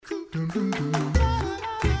You're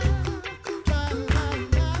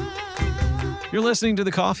listening to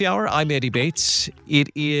the Coffee Hour. I'm Andy Bates. It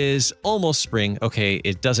is almost spring. Okay,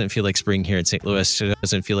 it doesn't feel like spring here in St. Louis. It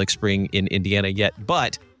doesn't feel like spring in Indiana yet,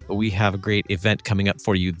 but we have a great event coming up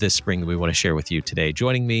for you this spring that we want to share with you today.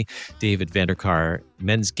 Joining me, David Vanderkar,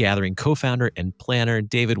 Men's Gathering co-founder and planner.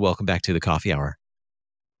 David, welcome back to the Coffee Hour.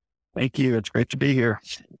 Thank you. It's great to be here.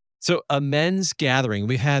 So a men's gathering,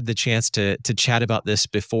 we've had the chance to chat about this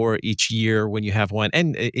before each year when you have one,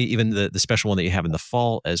 and even the special one that you have in the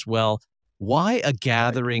fall as well. Why a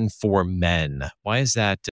gathering for men? Why is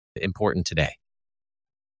that important today?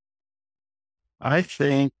 I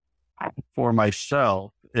think for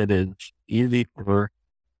myself, it is easy for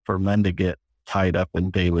men to get tied up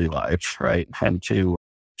in daily life, right? And to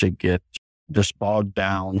get just bogged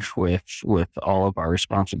down with all of our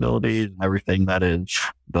responsibilities and everything that is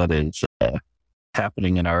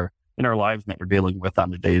happening in our lives that we're dealing with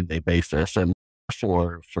on a day-to-day basis. And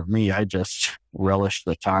for me, I just relish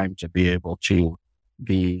the time to be able to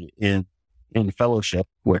be in fellowship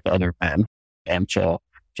with other men and to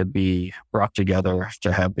be brought together,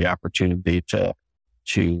 to have the opportunity to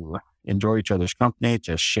enjoy each other's company,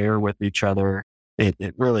 to share with each other.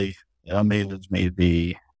 It really amazes me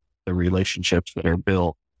the relationships that are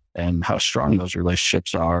built and how strong those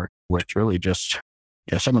relationships are with really just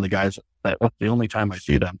some of the guys that the only time I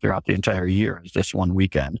see them throughout the entire year is this one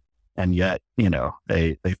weekend. And yet,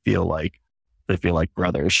 they feel like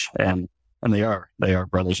brothers, and they are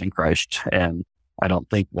brothers in Christ. And I don't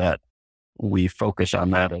think that we focus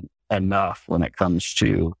on that enough when it comes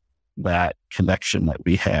to that connection that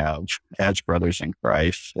we have as brothers in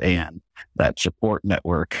Christ and that support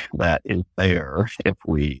network that is there if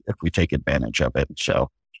we take advantage of it.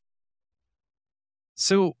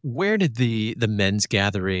 So where did the men's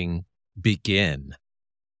gathering begin?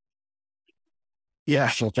 Yeah,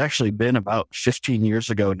 so it's actually been about 15 years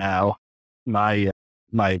ago now. My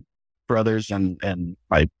brothers and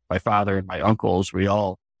my father and my uncles, we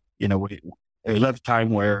all, there was a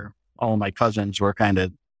time where all my cousins were kind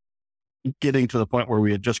of getting to the point where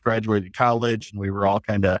we had just graduated college and we were all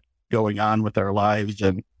kind of going on with our lives,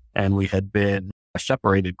 and we had been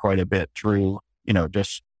separated quite a bit through,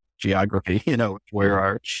 just geography,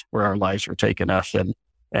 where our lives were taking us,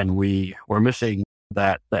 and we were missing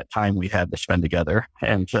that time we had to spend together.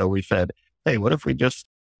 And so we said, hey, what if we got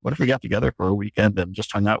together for a weekend and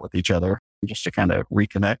just hung out with each other just to kind of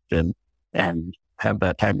reconnect and have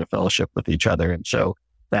that time to fellowship with each other. And so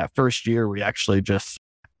that first year we actually just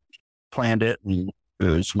planned it, and it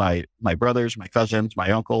was my brothers, my cousins,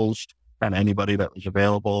 my uncles, and anybody that was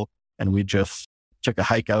available. And we just took a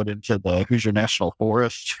hike out into the Hoosier National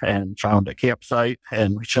Forest and found a campsite,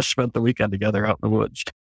 and we just spent the weekend together out in the woods.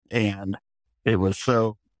 And it was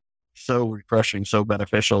so refreshing, so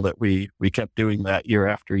beneficial that we kept doing that year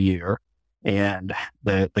after year. And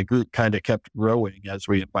the group kind of kept growing as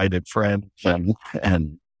we invited friends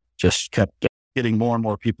and just kept getting more and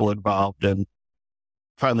more people involved, and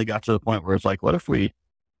finally got to the point where it's like, what if we,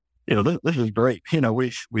 this is great.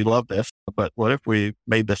 We love this, but what if we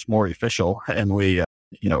made this more official and we,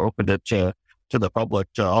 opened it to the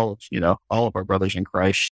public, to all of our brothers in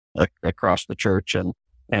Christ across the church,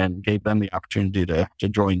 and gave them the opportunity to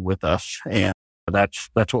join with us. And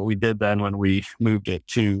that's what we did then when we moved it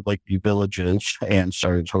to Lakeview Villages and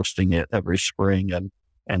started hosting it every spring.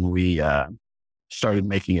 And we started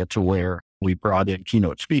making it to where we brought in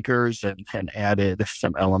keynote speakers and added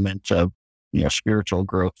some element of, spiritual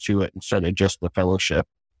growth to it instead of just the fellowship.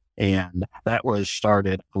 And that was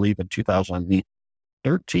started, I believe, in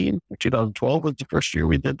 2013 or 2012 was the first year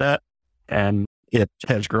we did that. And it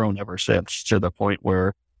has grown ever since, to the point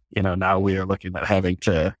where, now we are looking at having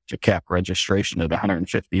to cap registration at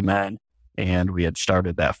 150 men. And we had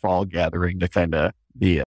started that fall gathering to kind of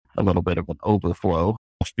be a little bit of an overflow.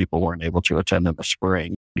 Most people weren't able to attend in the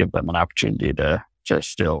spring, give them an opportunity to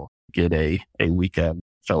still get a weekend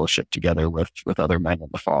fellowship together with other men in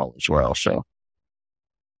the fall as well. So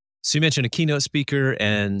you mentioned a keynote speaker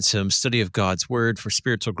and some study of God's word for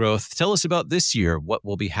spiritual growth. Tell us about this year. What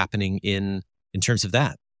will be happening in terms of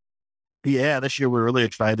that? Yeah, this year we're really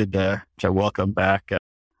excited to welcome back.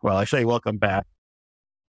 I say welcome back.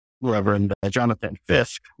 Reverend Jonathan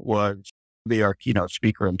Fisk was be our keynote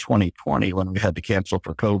speaker in 2020 when we had to cancel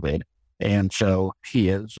for COVID. And so he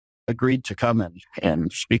has agreed to come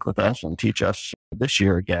and speak with us and teach us this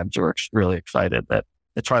year again. So we're really excited that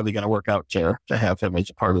it's finally going to work out to have him as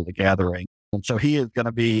a part of the gathering. And so he is going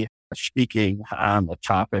to be speaking on the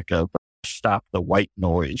topic of stop the white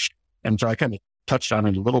noise. And so I kind of touched on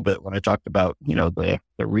it a little bit when I talked about, the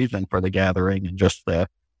reason for the gathering and just the,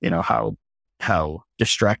 how how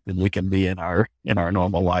distracted we can be in our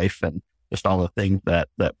normal life and just all the things that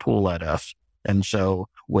pull at us. And so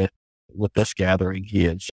with this gathering, he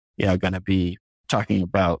is, going to be talking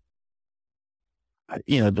about,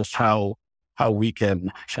 just how we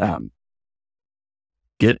can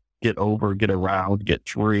get over, get around, get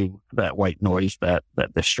through that white noise that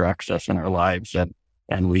distracts us in our lives.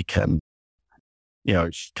 And we can,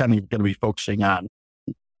 it's kind of going to be focusing on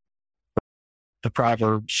the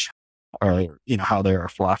Proverbs, or, how they're a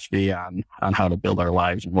philosophy on how to build our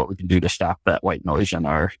lives and what we can do to stop that white noise in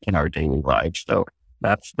our daily lives. So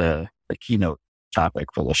that's the keynote topic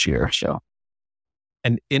for this year. So.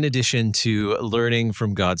 And in addition to learning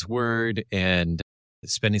from God's word and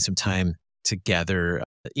spending some time together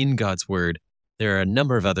in God's word, there are a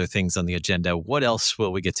number of other things on the agenda. What else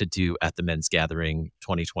will we get to do at the Men's Gathering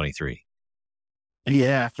 2023?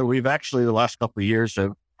 Yeah, so we've actually the last couple of years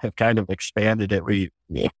have kind of expanded it.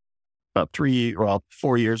 About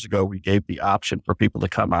 4 years ago, we gave the option for people to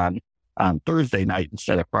come on Thursday night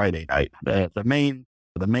instead of Friday night. The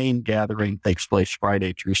main gathering takes place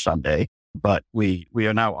Friday through Sunday, but we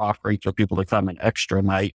are now offering for people to come an extra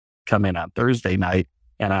night, come in on Thursday night.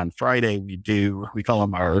 And on Friday, we call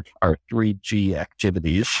them our 3G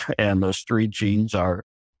activities. And those 3 Gs are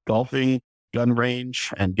golfing, gun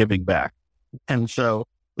range, and giving back. And so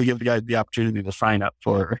we give the guys the opportunity to sign up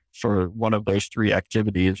for one of those 3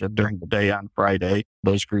 activities. And during the day on Friday,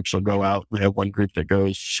 those groups will go out. We have one group that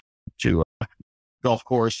goes to a golf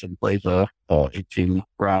course and plays a 18-hole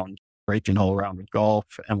round of golf.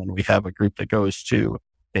 And then we have a group that goes to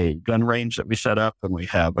a gun range that we set up. And we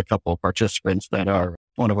have a couple of participants that are,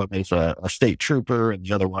 one of them is a state trooper and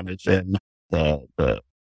the other one is in the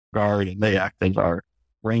guard, and they act as our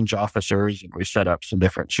range officers. And we set up some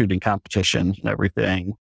different shooting competitions and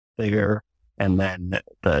everything there. And then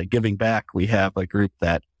the giving back, we have a group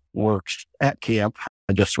that works at camp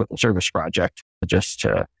just with a service project, just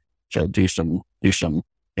to do some, get some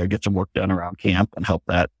work done around camp and help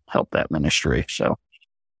that ministry. So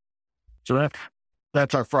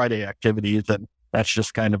that's our Friday activities. And that's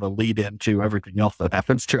just kind of a lead into everything else that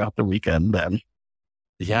happens throughout the weekend then.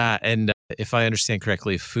 Yeah. And if I understand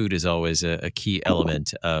correctly, food is always a key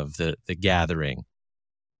element of the gathering.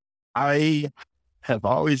 I have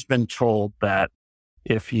always been told that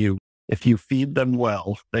if you feed them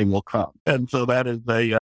well, they will come. And so that is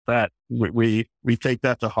that we take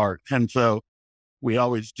that to heart. And so we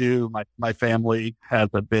always do. My family has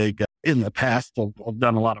a big, in the past, I've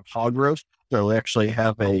done a lot of hog roast. So we actually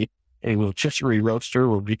have a rotisserie roaster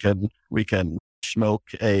where we can smoke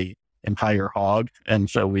a entire hog. And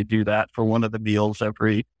so we do that for one of the meals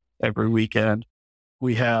every weekend.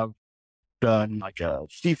 We have done like a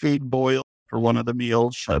seafood boil for one of the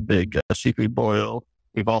meals, a big seafood boil.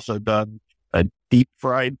 We've also done a deep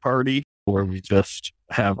fried party where we just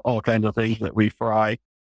have all kinds of things that we fry.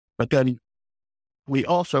 But then we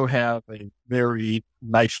also have a very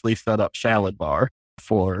nicely set up salad bar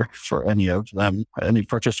for any of them, any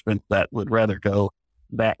participants that would rather go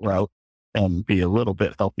that route and be a little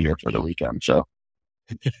bit healthier for the weekend. So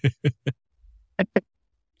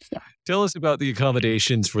tell us about the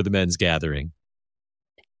accommodations for the Men's Gathering.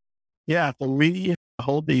 Yeah, so we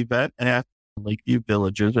hold the event at Lakeview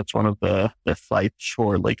Villages. It's one of the sites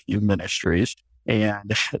for Lakeview Ministries.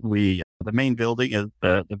 And the main building is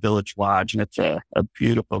the Village Lodge, and it's a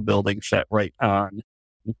beautiful building set right on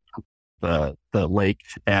the lake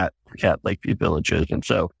at Lakeview Villages. And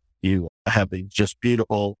so you have these just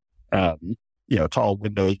beautiful, tall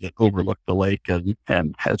windows that overlook the lake.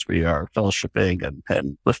 And as we are fellowshipping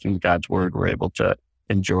and listening to God's word, we're able to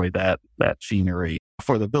enjoy that scenery.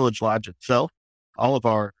 For the Village Lodge itself, all of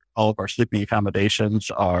our sleeping accommodations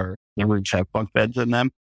the rooms have bunk beds in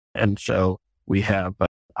them. And so we have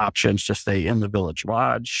options to stay in the Village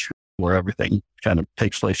Lodge where everything kind of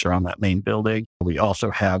takes place around that main building. We also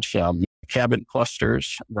have some cabin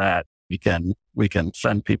clusters that we can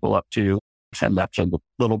send people up to, and that's a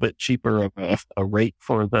little bit cheaper of a rate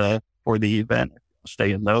for the event.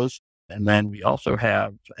 Stay in those. And then we also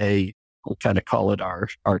have we kind of call it our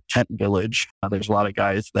tent village. There's a lot of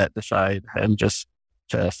guys that decide and just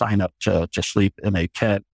to sign up to sleep in a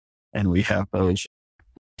tent. And we have those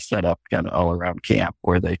set up kind of all around camp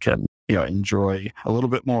where they can, enjoy a little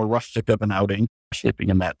bit more rustic of an outing, sleeping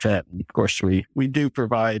in that tent. And of course, we do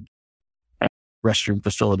provide restroom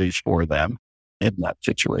facilities for them in that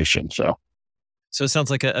situation. So it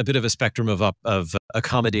sounds like a bit of a spectrum of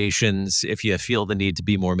accommodations. If you feel the need to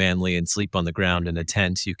be more manly and sleep on the ground in a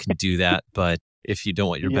tent, you can do that. But if you don't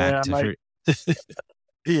want your back to hurt.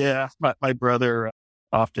 Yeah, my brother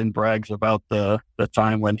often brags about the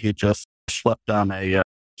time when he just slept on a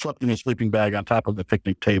slept in his sleeping bag on top of the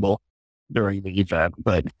picnic table during the event.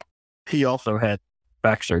 But he also had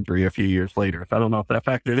back surgery a few years later. So I don't know if that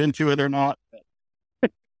factored into it or not.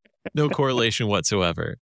 No correlation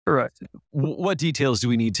whatsoever. Correct. What details do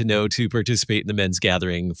we need to know to participate in the men's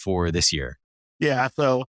gathering for this year? Yeah,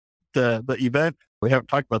 so the event, we haven't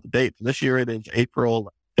talked about the dates. This year it is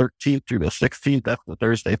April 13th through the 16th. That's the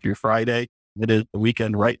Thursday through Friday. It is the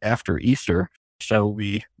weekend right after Easter. So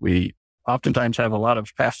we oftentimes have a lot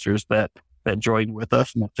of pastors that join with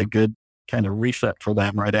us, and it's a good kind of reset for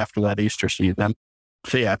them right after that Easter season.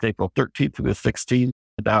 So yeah, it's April 13th to the 16th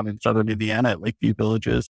down in Southern Indiana at Lakeview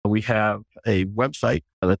Villages. We have a website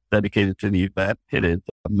that's dedicated to the event. It is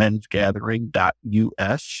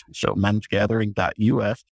mensgathering.us. So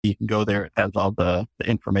mensgathering.us. You can go there. It has all the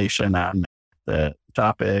information on the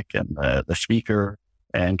topic and the speaker,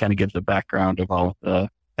 and kind of gives a background of all of the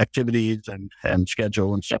activities and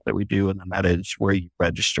schedule and stuff that we do. And then that is where you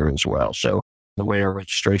register as well. So the way our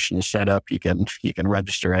registration is set up, you can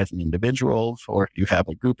register as an individual, or if you have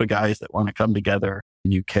a group of guys that want to come together,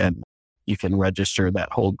 you can register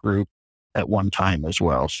that whole group at one time as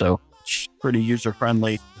well. So it's pretty user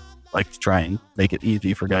friendly. Like to try and make it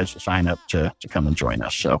easy for guys to sign up to come and join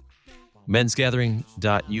us. So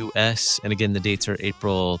mensgathering.us. And again, the dates are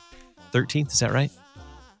April 13th. Is that right?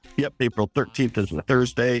 Yep. April 13th is the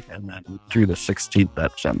Thursday, and then through the 16th,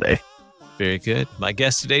 that's Sunday. Very good. My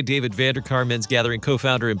guest today, David Vanderkar, Men's Gathering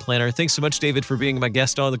co-founder and planner. Thanks so much, David, for being my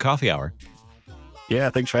guest on the Coffee Hour. Yeah,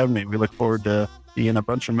 thanks for having me. We look forward to seeing a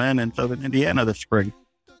bunch of men in Southern Indiana this spring.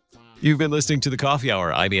 You've been listening to the Coffee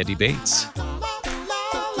Hour. I'm Andy Bates.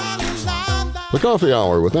 The Coffee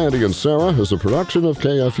Hour with Andy and Sarah is a production of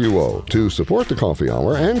KFUO. To support the Coffee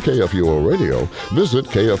Hour and KFUO Radio, visit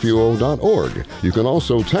KFUO.org. You can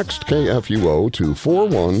also text KFUO to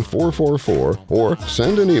 41444 or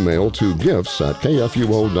send an email to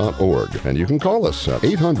gifts@KFUO.org. And you can call us at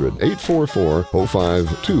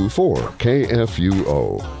 800-844-0524.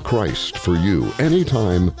 KFUO. Christ for you,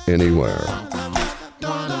 anytime, anywhere.